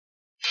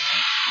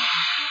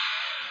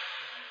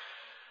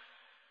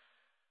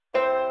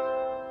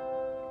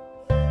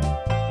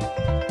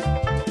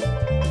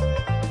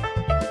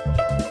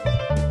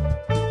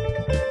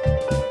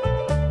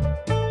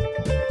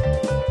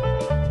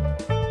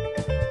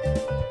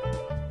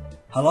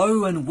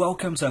Hello and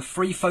welcome to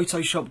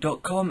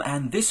freephotoshop.com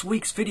and this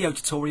week's video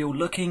tutorial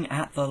looking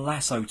at the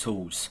lasso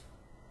tools.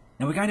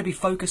 Now we're going to be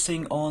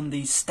focusing on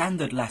the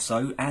standard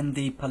lasso and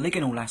the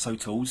polygonal lasso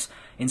tools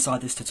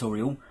inside this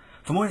tutorial.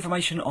 For more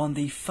information on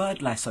the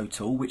third lasso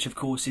tool, which of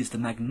course is the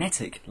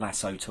magnetic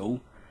lasso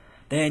tool,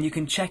 then you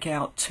can check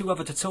out two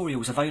other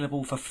tutorials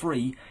available for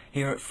free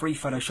here at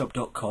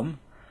freephotoshop.com.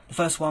 The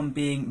first one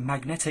being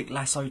Magnetic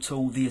Lasso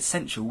Tool The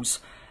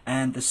Essentials,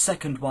 and the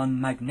second one,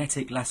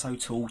 Magnetic Lasso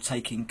Tool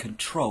Taking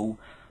Control,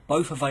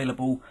 both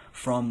available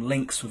from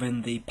links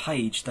within the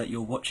page that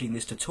you're watching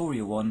this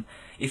tutorial on,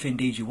 if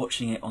indeed you're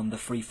watching it on the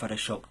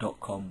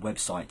freephotoshop.com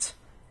website.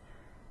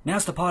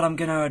 Now's the part I'm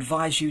going to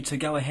advise you to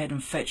go ahead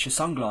and fetch your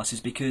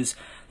sunglasses, because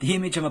the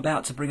image I'm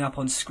about to bring up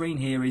on screen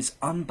here is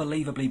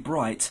unbelievably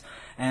bright,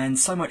 and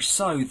so much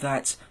so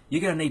that you're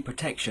going to need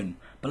protection.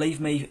 Believe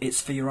me,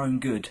 it's for your own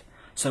good.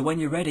 So when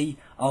you're ready,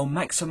 I'll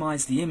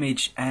maximize the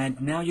image and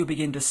now you'll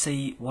begin to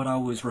see what I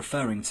was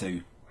referring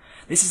to.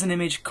 This is an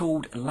image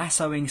called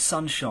Lassoing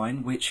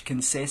Sunshine, which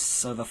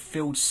consists of a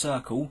filled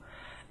circle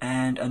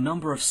and a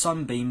number of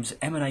sunbeams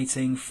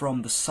emanating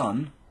from the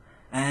sun.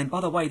 And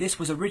by the way, this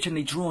was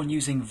originally drawn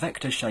using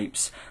vector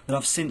shapes that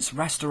I've since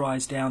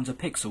rasterized down to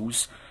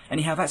pixels.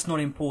 Anyhow, that's not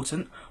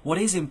important. What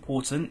is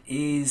important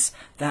is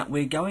that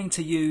we're going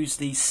to use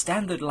the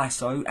standard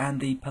lasso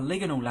and the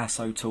polygonal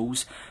lasso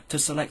tools to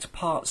select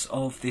parts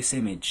of this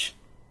image.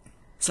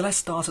 So let's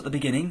start at the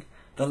beginning.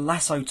 The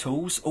lasso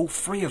tools, all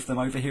three of them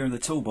over here in the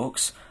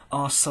toolbox,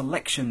 are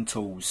selection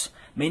tools,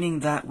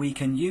 meaning that we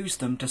can use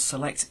them to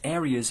select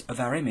areas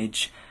of our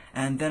image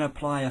and then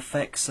apply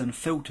effects and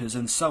filters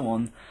and so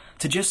on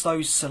to just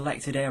those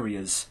selected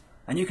areas.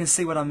 And you can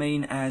see what I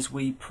mean as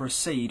we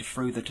proceed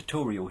through the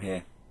tutorial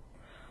here.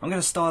 I'm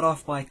going to start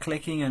off by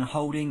clicking and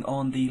holding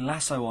on the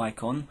lasso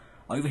icon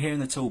over here in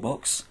the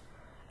toolbox,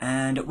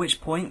 and at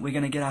which point we're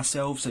going to get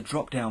ourselves a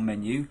drop down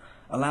menu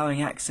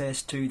allowing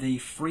access to the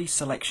free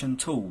selection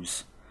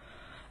tools.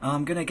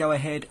 I'm going to go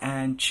ahead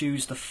and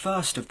choose the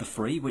first of the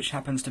three, which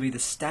happens to be the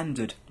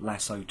standard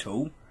lasso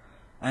tool.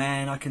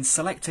 And I can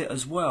select it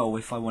as well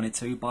if I wanted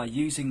to by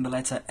using the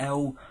letter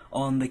L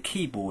on the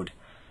keyboard,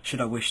 should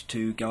I wish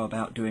to go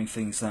about doing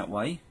things that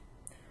way.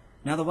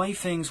 Now the way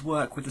things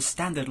work with the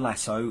standard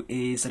lasso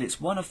is that it's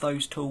one of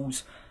those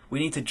tools we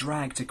need to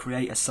drag to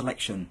create a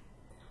selection.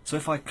 So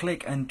if I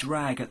click and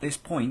drag at this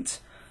point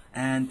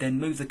and then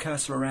move the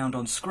cursor around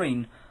on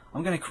screen,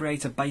 I'm going to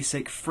create a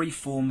basic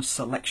freeform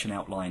selection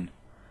outline.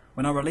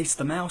 When I release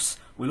the mouse,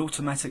 we'll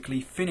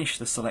automatically finish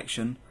the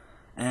selection,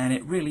 and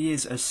it really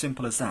is as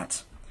simple as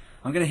that.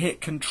 I'm going to hit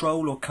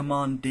Control or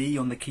Command D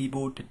on the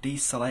keyboard to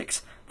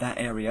deselect that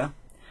area.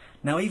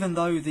 Now even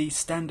though the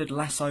standard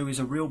lasso is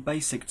a real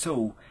basic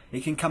tool,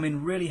 it can come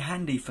in really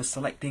handy for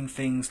selecting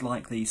things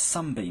like these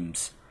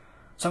sunbeams.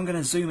 So I'm going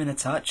to zoom in a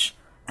touch,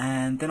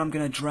 and then I'm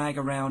going to drag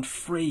around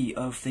 3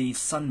 of these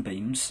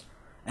sunbeams,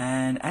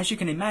 and as you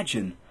can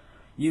imagine,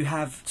 you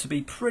have to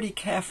be pretty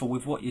careful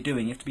with what you're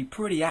doing. You have to be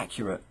pretty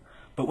accurate,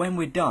 but when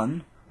we're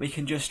done we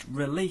can just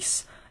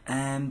release,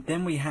 and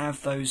then we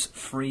have those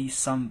 3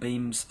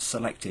 sunbeams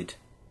selected.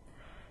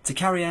 To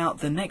carry out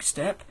the next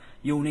step,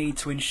 you'll need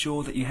to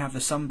ensure that you have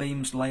the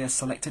sunbeams layer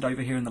selected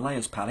over here in the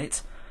layers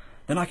palette.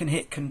 Then I can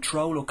hit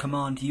Control or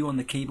Command U on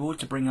the keyboard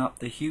to bring up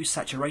the hue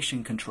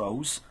saturation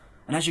controls,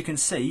 and as you can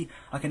see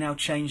I can now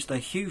change the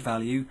hue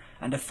value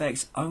and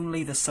affect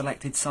only the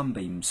selected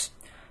sunbeams.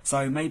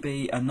 So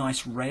maybe a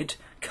nice red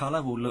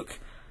colour will look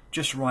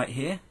just right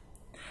here.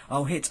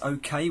 I'll hit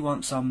OK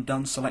once I'm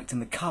done selecting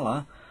the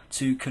colour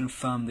to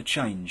confirm the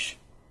change.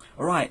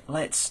 Alright,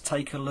 let's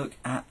take a look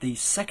at the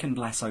second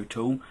lasso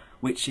tool,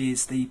 which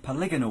is the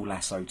polygonal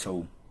lasso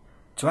tool.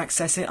 To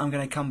access it, I'm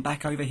going to come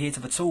back over here to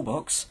the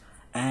toolbox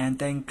and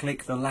then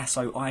click the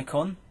lasso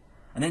icon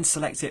and then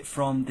select it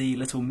from the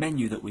little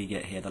menu that we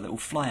get here, the little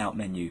flyout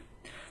menu.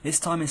 This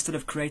time, instead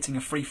of creating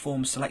a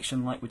freeform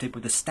selection like we did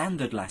with the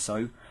standard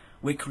lasso,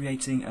 we're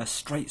creating a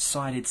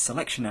straight-sided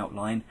selection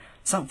outline,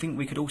 something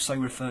we could also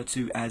refer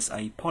to as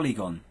a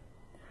polygon.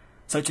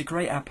 So to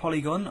create our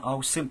polygon,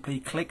 I'll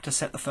simply click to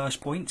set the first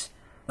point,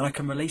 then I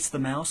can release the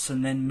mouse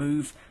and then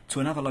move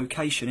to another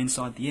location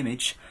inside the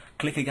image,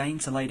 click again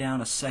to lay down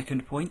a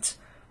second point,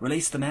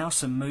 release the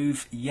mouse and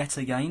move yet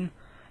again,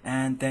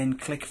 and then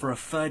click for a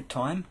third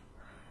time.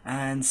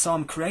 And so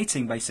I'm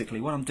creating, basically,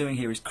 what I'm doing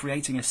here is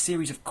creating a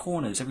series of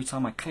corners every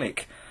time I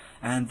click,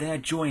 and they're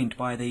joined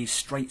by these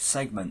straight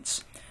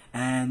segments.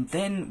 And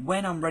then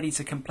when I'm ready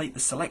to complete the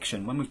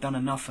selection, when we've done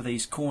enough of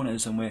these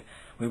corners and we're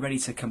ready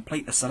to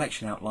complete the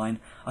selection outline,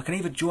 I can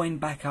either join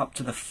back up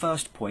to the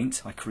first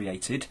point I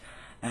created,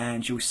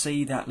 and you'll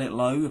see that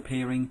little O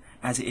appearing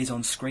as it is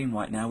on screen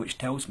right now, which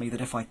tells me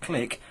that if I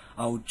click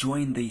I'll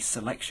join the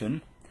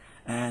selection,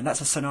 and that's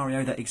a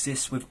scenario that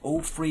exists with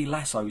all 3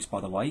 lassos,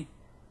 by the way.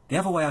 The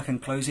other way I can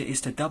close it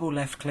is to double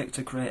left click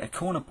to create a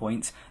corner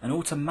point and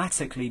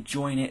automatically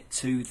join it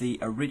to the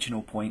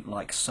original point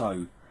like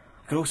so.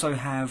 I could also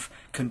have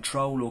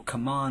Control or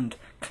Command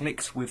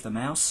clicked with the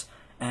mouse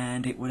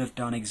and it would have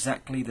done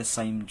exactly the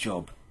same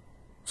job.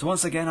 So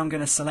once again I'm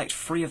going to select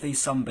 3 of these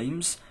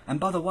sunbeams, and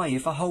by the way,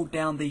 if I hold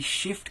down the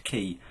Shift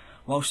key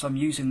whilst I'm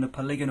using the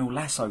Polygonal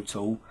Lasso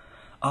tool,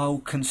 I'll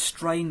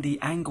constrain the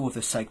angle of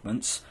the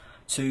segments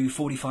to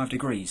 45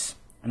 degrees.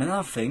 And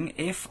another thing,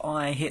 if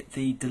I hit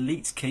the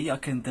Delete key, I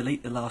can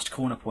delete the last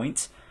corner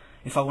point.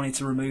 If I wanted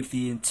to remove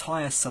the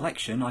entire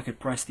selection, I could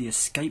press the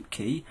Escape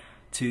key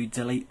to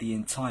delete the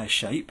entire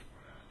shape.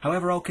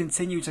 However, I'll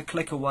continue to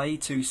click away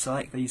to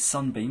select these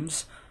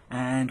sunbeams,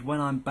 and when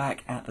I'm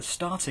back at the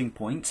starting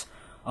point,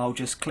 I'll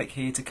just click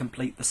here to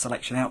complete the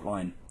selection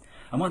outline.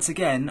 And once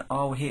again,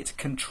 I'll hit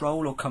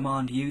Control or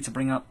Command U to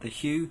bring up the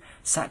hue,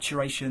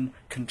 saturation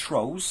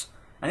controls.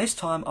 And this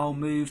time I'll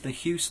move the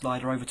hue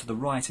slider over to the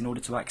right in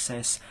order to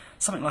access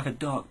something like a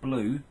dark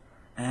blue.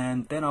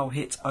 And then I'll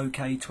hit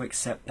OK to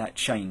accept that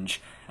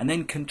change. And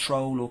then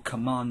Control or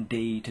Command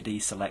D to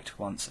deselect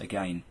once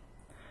again.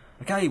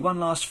 Okay, one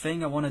last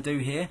thing I want to do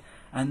here,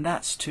 and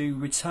that's to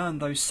return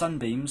those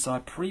sunbeams I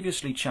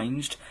previously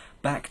changed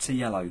back to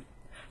yellow.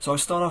 So I'll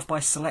start off by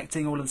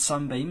selecting all of the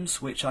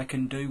sunbeams, which I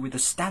can do with the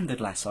standard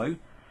lasso.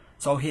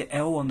 So I'll hit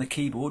L on the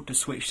keyboard to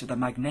switch to the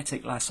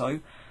magnetic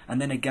lasso,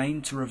 and then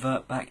again to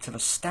revert back to the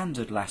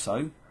standard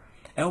lasso.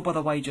 L, by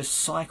the way, just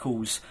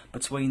cycles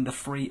between the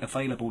 3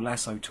 available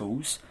lasso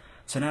tools.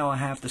 So now I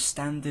have the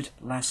standard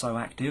lasso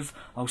active.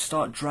 I'll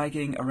start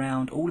dragging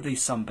around all of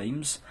these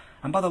sunbeams.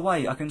 And by the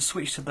way, I can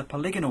switch to the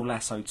Polygonal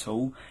Lasso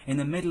tool in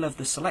the middle of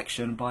the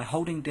selection by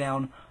holding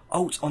down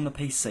Alt on the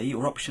PC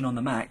or Option on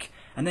the Mac,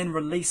 and then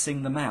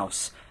releasing the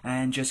mouse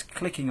and just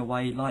clicking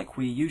away like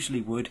we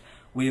usually would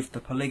with the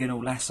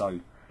Polygonal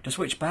Lasso. To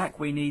switch back,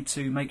 we need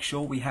to make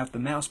sure we have the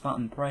mouse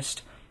button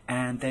pressed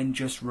and then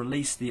just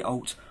release the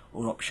Alt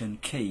or Option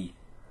key.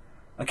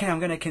 Okay, I'm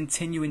going to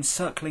continue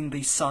encircling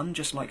the sun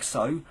just like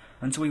so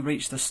until we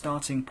reach the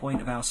starting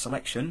point of our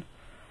selection,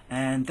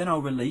 and then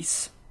I'll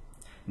release.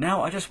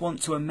 Now I just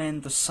want to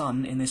amend the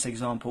sun in this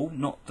example,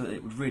 not that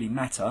it would really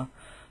matter,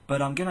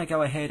 but I'm going to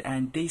go ahead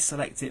and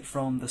deselect it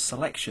from the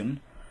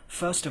selection,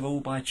 first of all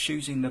by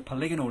choosing the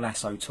Polygonal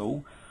Lasso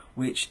tool,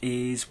 which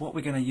is what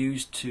we're going to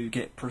use to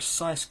get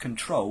precise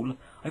control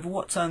over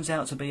what turns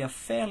out to be a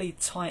fairly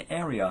tight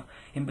area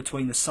in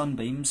between the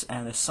sunbeams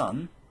and the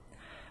sun.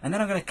 And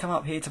then I'm going to come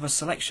up here to the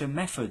selection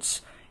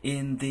methods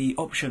in the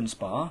options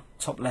bar,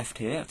 top left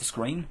here of the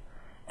screen,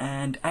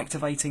 and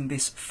activating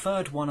this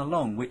 3rd one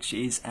along, which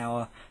is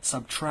our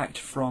subtract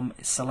from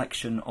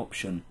selection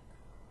option.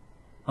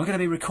 I'm going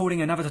to be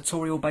recording another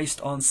tutorial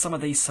based on some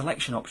of these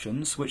selection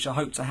options, which I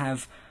hope to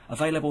have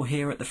available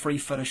here at the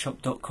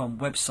freephotoshop.com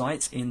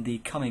website in the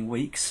coming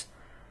weeks.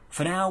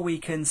 For now, we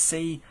can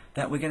see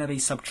that we're going to be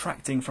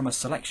subtracting from a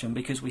selection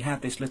because we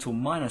have this little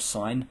minus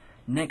sign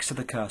next to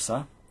the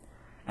cursor.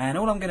 And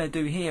all I'm going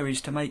to do here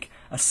is to make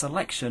a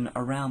selection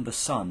around the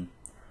sun.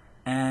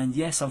 And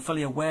yes, I'm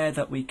fully aware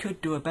that we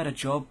could do a better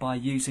job by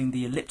using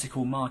the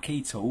elliptical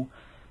marquee tool,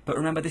 but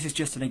remember this is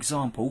just an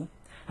example.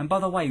 And by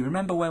the way,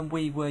 remember when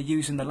we were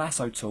using the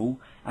lasso tool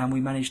and we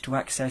managed to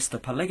access the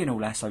Polygonal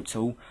Lasso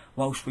tool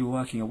whilst we were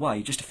working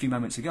away just a few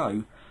moments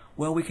ago?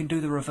 Well, we can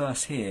do the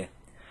reverse here.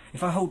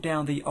 If I hold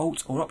down the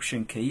Alt or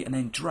Option key and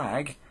then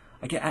drag,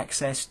 I get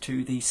access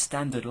to the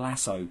standard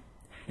lasso.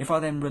 If I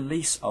then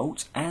release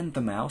Alt and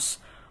the mouse,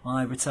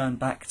 I return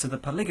back to the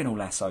Polygonal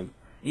Lasso.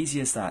 Easy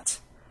as that.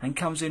 And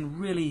comes in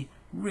really,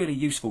 really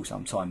useful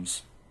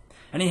sometimes.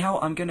 Anyhow,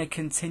 I'm going to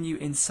continue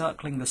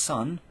encircling the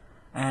sun,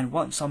 and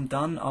once I'm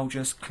done, I'll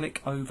just click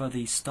over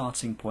the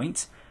starting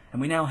point, and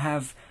we now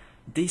have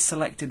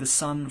deselected the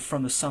sun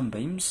from the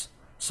sunbeams,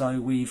 so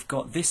we've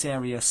got this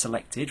area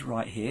selected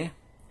right here.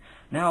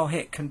 Now I'll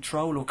hit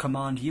Control or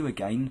Command U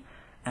again,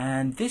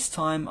 and this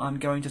time I'm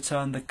going to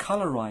turn the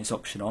Colorize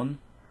option on,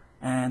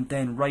 and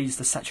then raise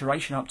the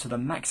saturation up to the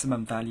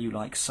maximum value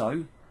like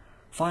so.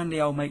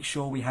 Finally, I'll make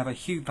sure we have a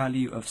hue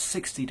value of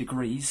 60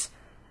 degrees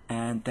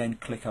and then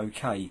click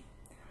OK.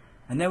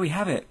 And there we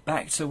have it,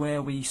 back to where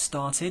we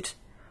started.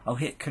 I'll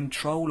hit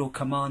Control or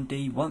Command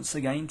D once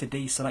again to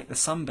deselect the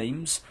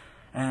sunbeams,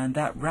 and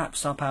that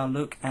wraps up our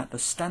look at the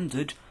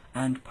standard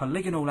and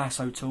Polygonal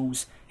Lasso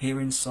tools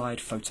here inside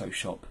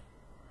Photoshop.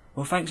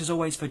 Well, thanks as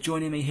always for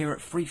joining me here at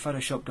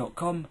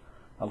freephotoshop.com.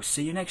 I'll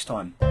see you next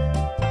time.